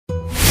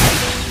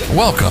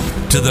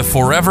Welcome to the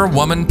Forever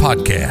Woman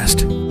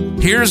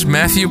Podcast. Here's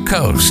Matthew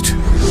Coast.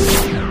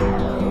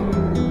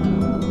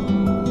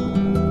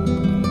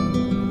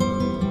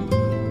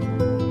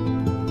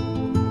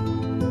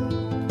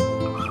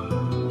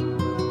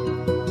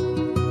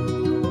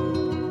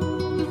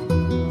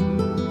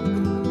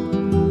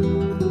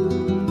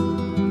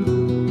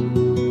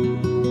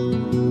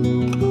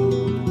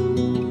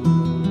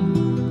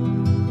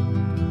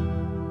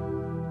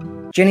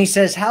 Jenny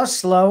says, how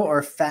slow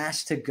or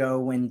fast to go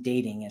when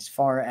dating as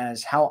far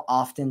as how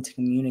often to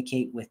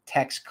communicate with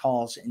text,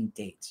 calls, and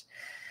dates?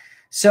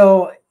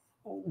 So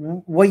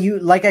what you,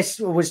 like I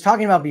was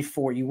talking about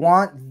before, you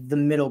want the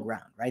middle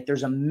ground, right?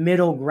 There's a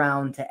middle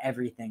ground to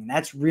everything.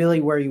 That's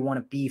really where you want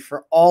to be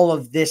for all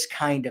of this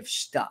kind of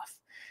stuff.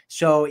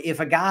 So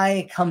if a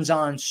guy comes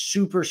on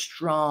super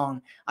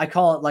strong, I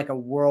call it like a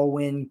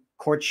whirlwind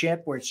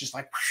courtship where it's just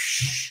like,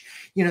 whoosh,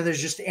 you know,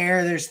 there's just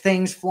air, there's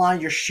things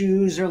flying, your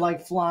shoes are like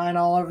flying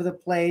all over the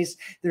place.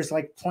 There's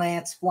like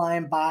plants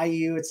flying by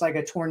you. It's like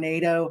a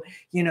tornado,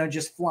 you know,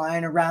 just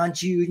flying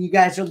around you. And you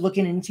guys are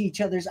looking into each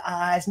other's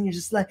eyes and you're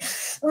just like,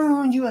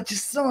 oh, you are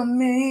just so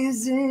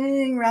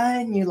amazing,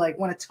 right? And you like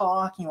want to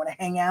talk, and you want to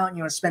hang out, and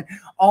you want to spend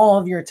all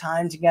of your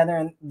time together.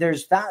 And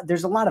there's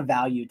a lot of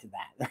value to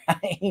that,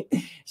 right?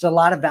 There's a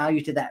lot of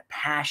value to that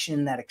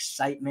passion, that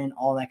excitement,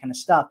 all that kind of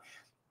stuff.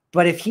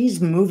 But if he's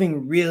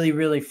moving really,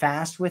 really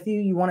fast with you,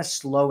 you want to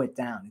slow it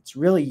down. It's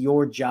really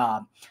your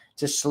job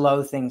to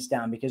slow things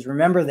down, because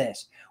remember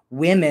this,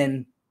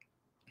 women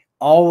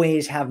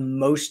always have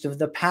most of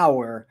the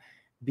power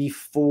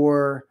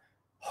before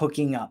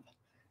hooking up.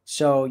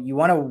 So you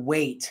want to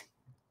wait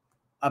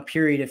a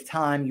period of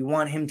time. You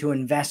want him to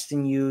invest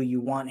in you.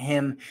 You want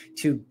him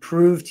to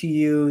prove to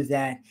you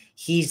that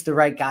he's the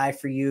right guy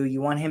for you.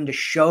 You want him to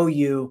show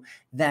you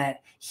that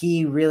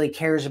he really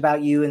cares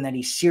about you and that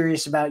he's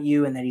serious about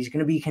you and that he's going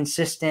to be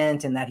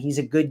consistent and that he's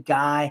a good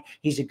guy.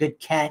 He's a good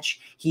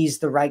catch. He's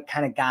the right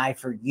kind of guy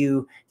for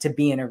you to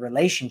be in a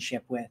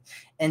relationship with.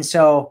 And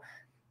so,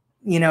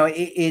 you know,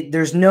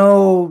 there's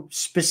no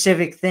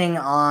specific thing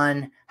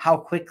on how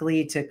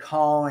quickly to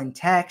call and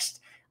text.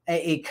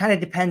 It kind of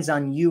depends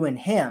on you and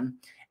him.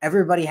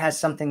 Everybody has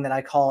something that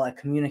I call a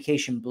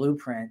communication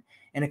blueprint.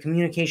 And a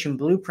communication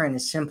blueprint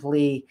is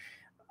simply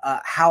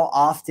how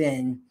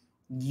often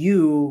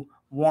you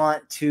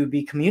want to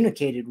be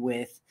communicated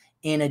with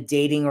in a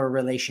dating or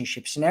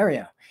relationship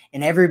scenario.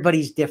 And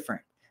everybody's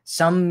different.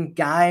 Some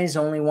guys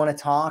only want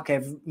to talk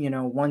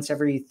once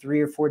every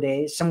 3 or 4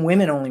 days. Some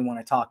women only want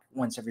to talk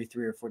once every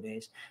 3 or 4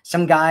 days.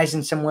 Some guys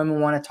and some women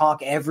want to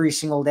talk every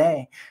single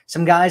day.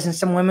 Some guys and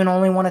some women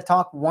only want to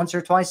talk once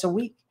or twice a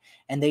week.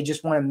 And they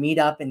just want to meet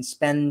up and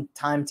spend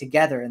time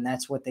together. And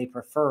that's what they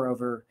prefer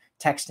over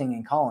texting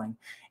and calling.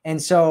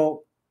 And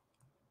so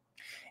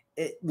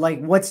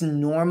what's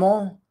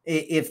normal?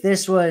 If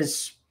this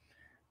was,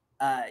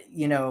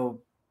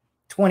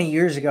 20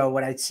 years ago,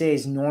 what I'd say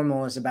is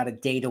normal is about a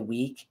date a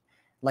week,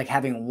 like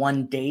having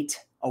one date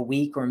a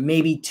week or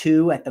maybe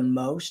 2 at the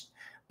most.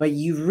 But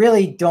you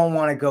really don't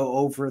want to go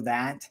over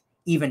that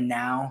even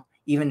now,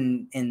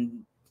 even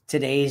in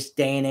today's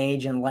day and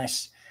age,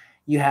 unless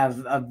you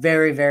have a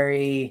very,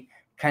 very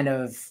kind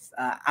of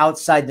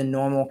outside the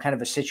normal kind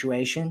of a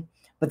situation.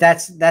 But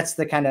that's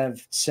the kind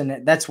of,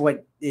 that's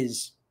what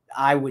is,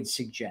 I would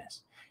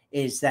suggest,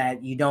 is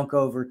that you don't go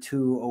over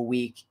 2 a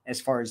week as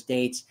far as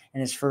dates.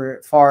 And as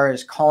far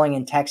as calling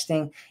and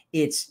texting,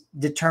 it's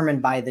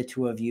determined by the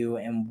two of you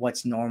and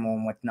what's normal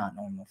and what's not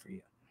normal for you.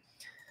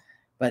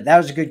 But that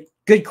was a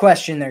good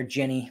question there,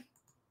 Jenny.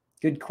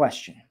 Good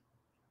question.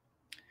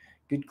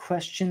 Good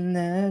question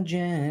there,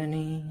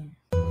 Jenny.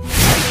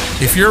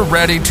 If you're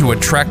ready to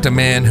attract a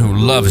man who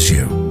loves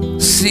you,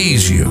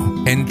 sees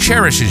you, and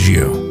cherishes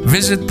you,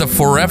 visit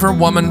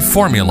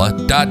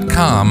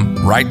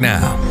theforeverwomanformula.com right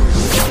now.